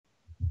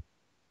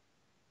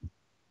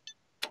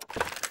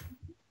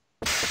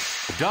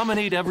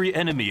Dominate every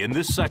enemy in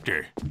this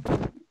sector.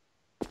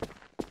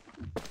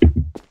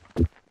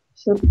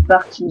 C'est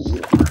parti.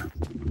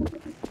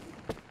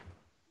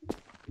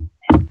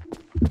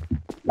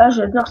 Là,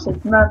 j'adore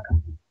cette map.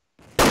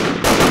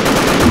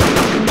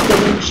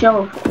 Une chair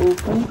au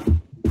fond.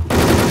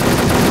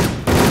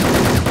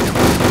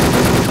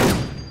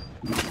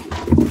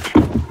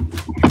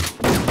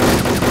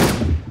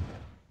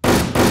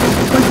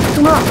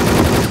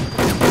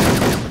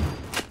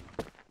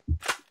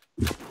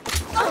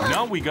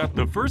 Now we got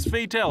the first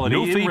fatality.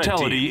 No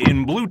fatality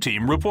in blue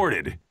team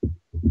reported.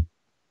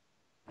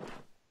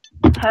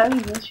 Ah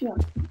oui, bien sûr.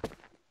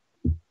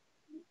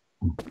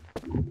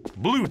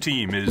 Blue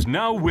team is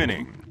now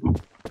winning.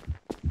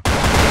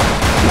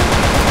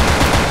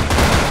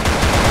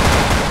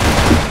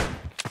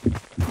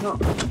 Non,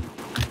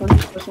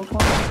 pas son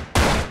point.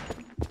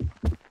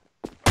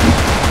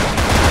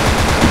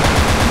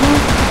 Non,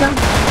 putain.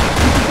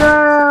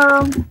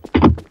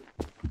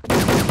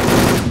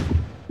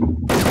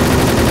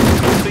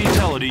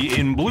 Fatality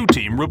in blue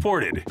team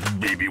reported.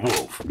 Baby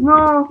wolf.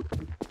 Non.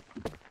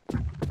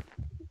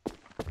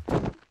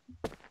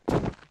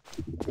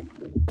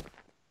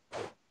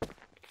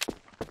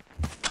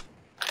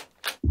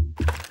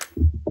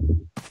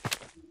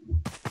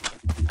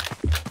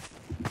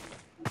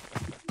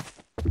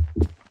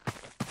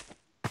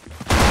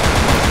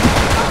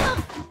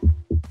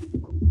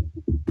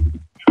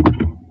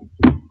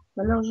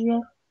 Alors, j'y vais.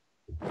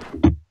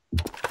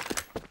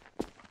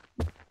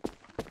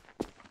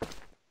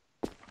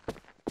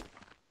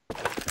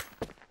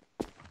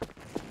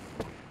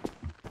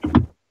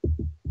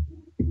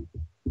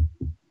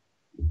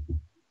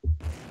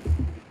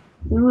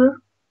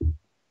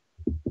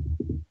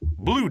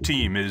 Blue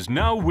team is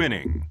now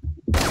winning.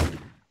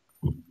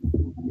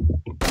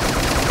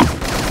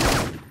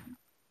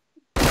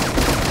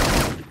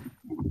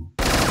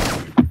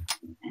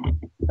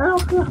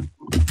 Alors, quoi?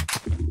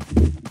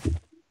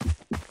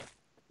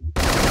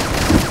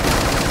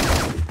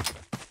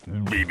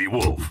 Baby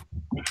wolf.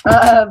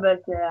 Ah,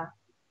 bâtard.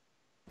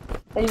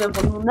 Ah, il va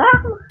prendre mon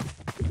arme?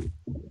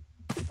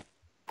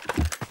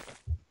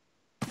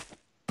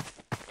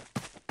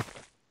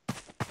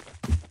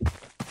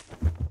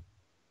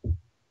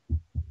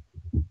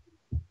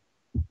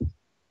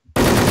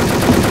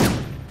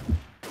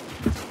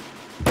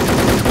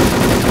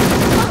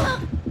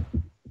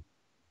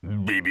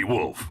 Baby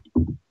wolf.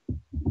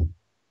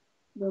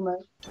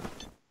 Dommage.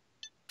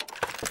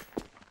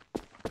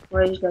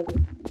 Ouais, je l'avais.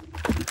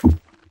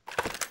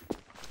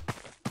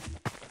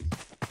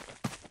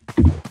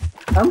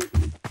 Ah.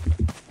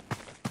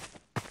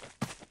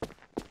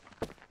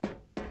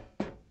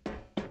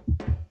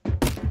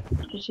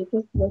 Je sais pas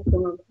si là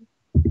comment.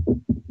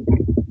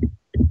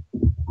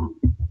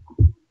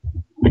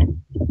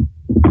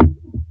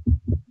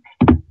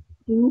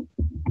 C'est où?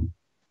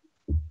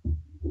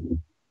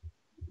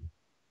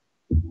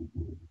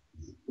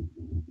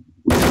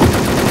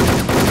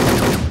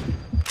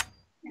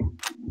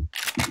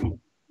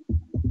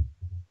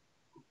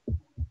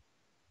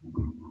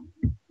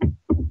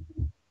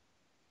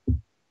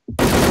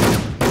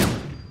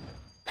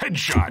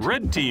 Headshot.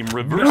 Red team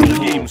reversed the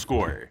game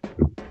score.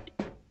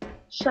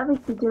 Je savais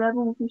que c'était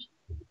là-bas en plus.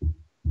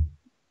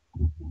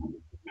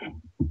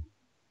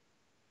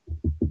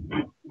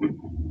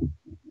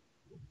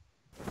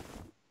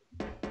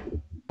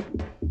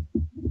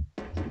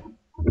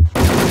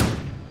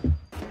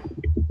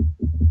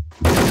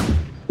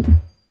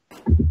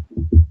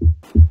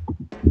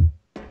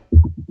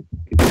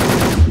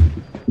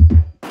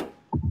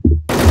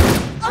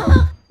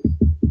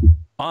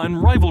 On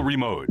rivalry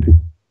mode.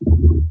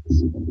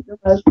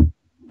 Dommage.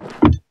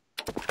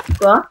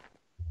 Quoi?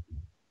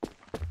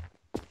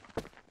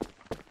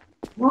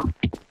 Moi?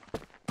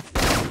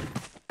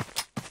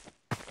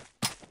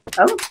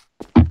 Ah bon?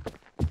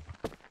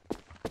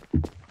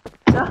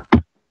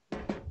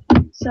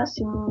 Ça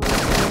c'est mon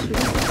souris.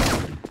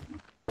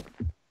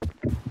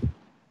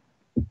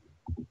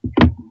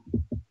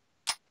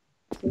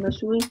 C'est ma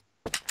souris.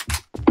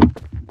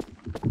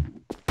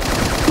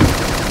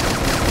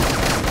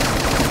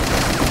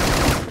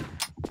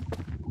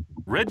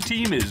 Red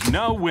team is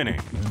now winning.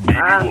 Baby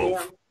Ah, wolf.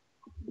 merde.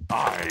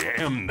 I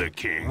am the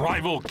king.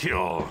 Rival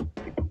kill.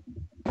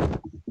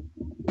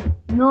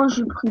 Non,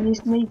 j'ai pris les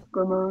snakes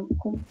comme un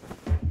con.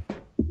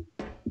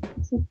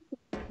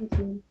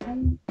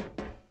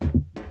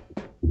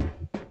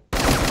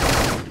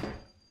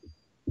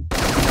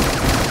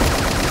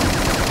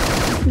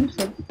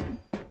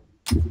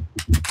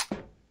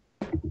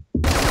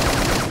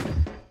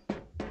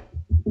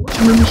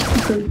 Je me mets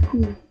tout le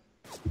coup.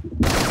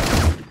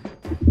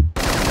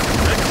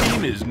 Red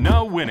team is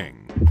now winning.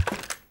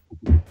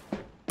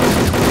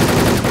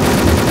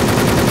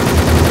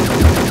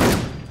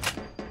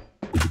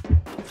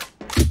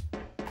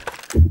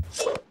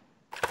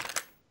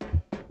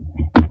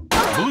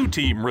 Blue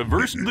team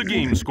reversed the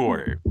game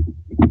score.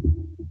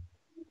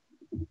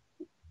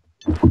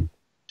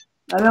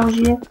 Alors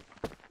j'y ai.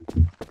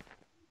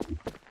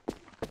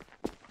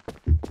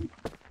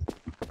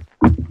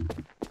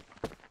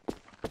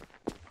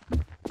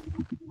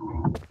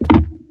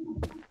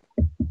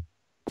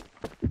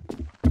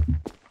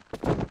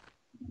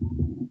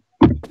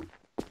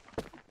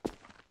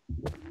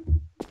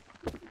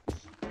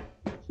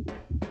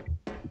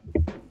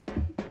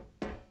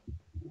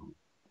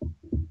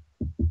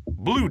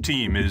 Blue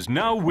team is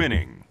now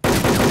winning.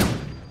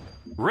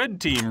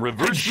 Red team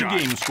reversed the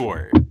game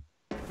score.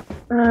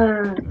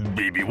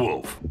 Baby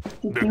wolf.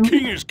 The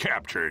king is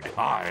captured.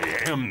 I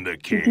am the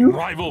king.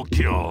 Rival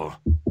kill.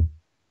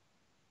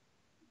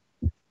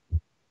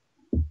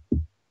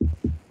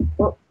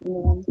 Oh,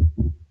 man.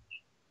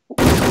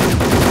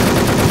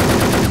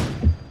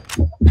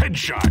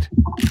 Headshot.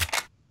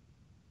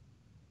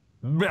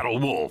 Battle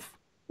wolf.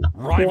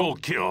 Rival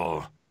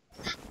kill.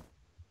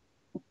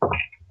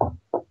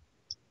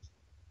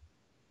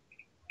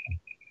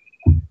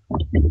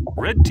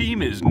 Red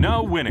team is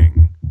now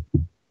winning.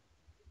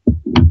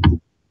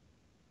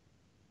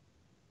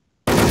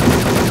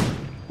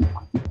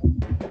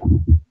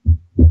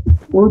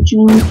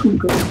 Watching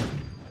YouTube.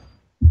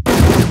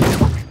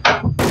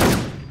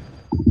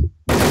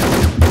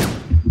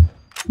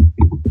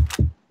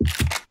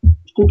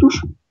 Je te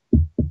touche.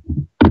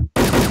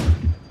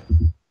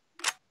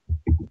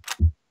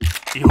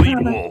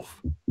 Elite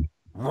wolf.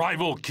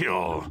 Rival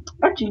kill.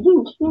 Ah, tu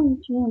viens.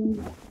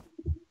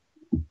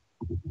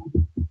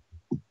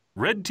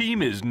 Red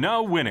team is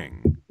now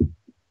winning.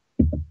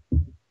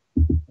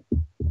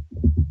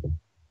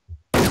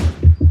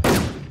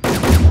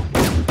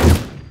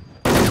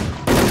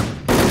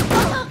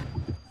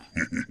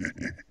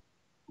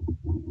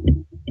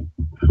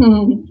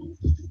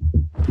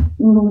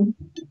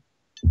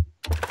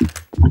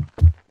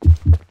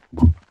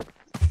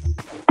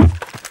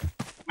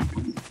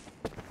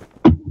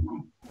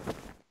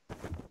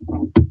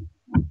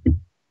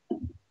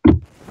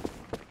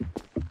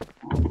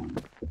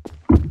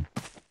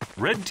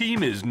 Red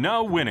team is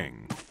now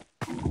winning.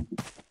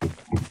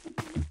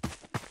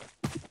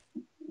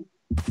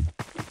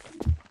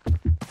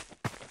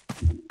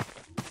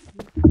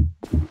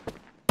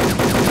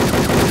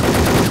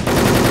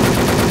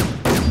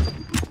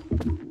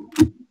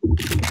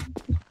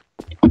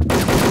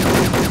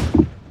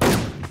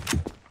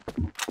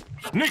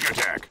 Sneak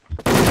attack.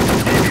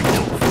 Baby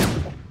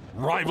wolf.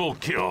 Rival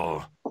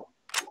kill.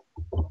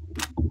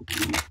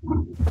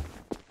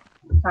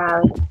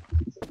 Ah oui.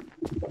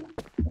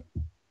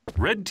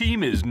 Red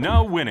team is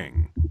now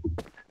winning.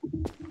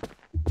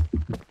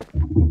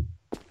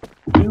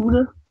 Il est où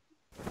là?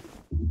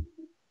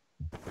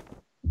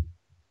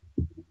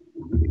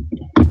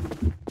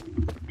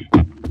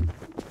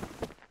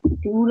 Il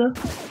est où là?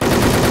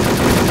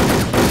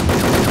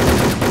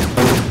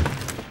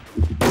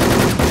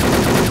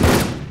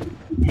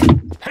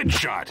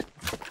 Headshot.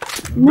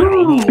 No.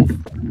 Battle wolf.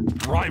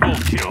 Rival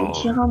kill.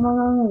 Tire à ma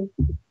maman.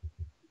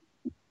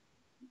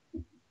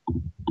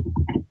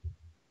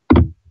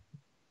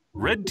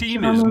 Red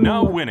team is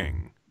now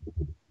winning.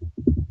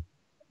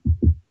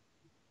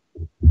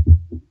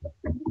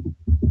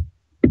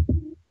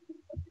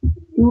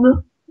 Où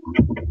là?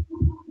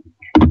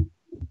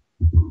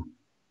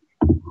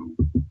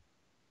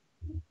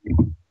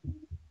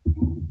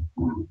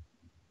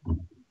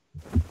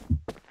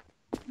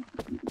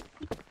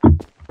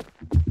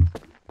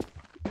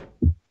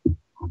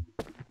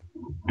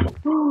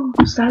 Oh,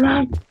 ça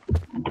lag.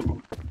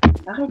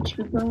 Arrête, je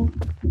fais pas rien.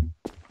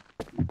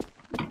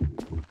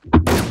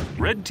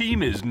 Red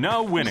team is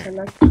now Ça winning.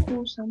 lag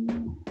trop, ça me...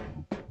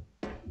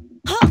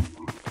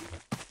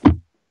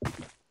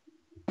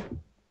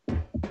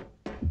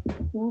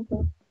 Où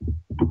pas?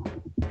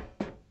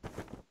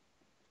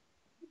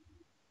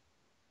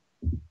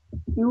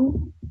 Et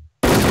où?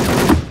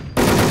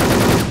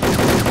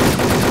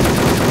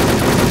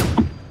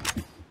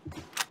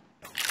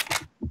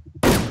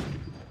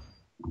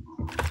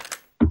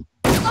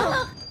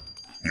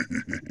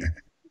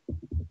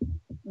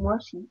 Moi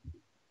aussi.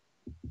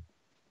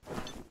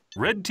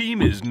 Red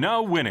team is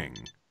now winning.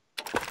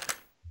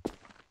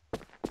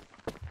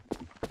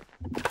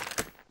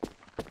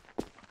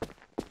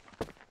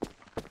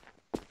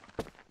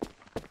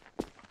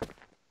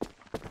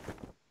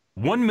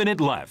 One minute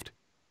left.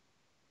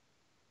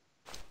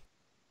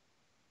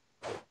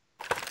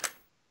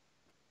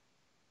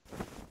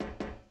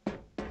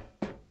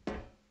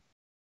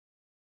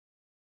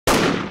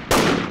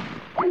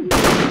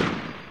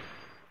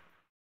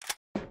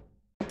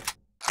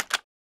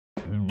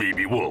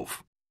 Baby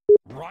wolf.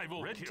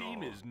 Rival red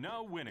team is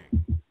now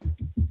winning.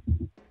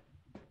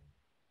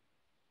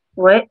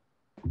 Ouais.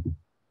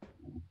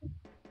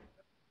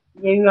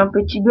 Il y a eu un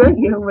petit bug,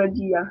 on va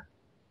dire.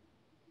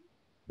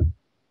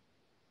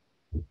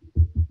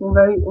 On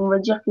va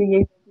dire qu'il y a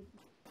eu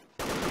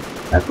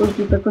à cause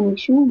de ta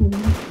connexion. Mais...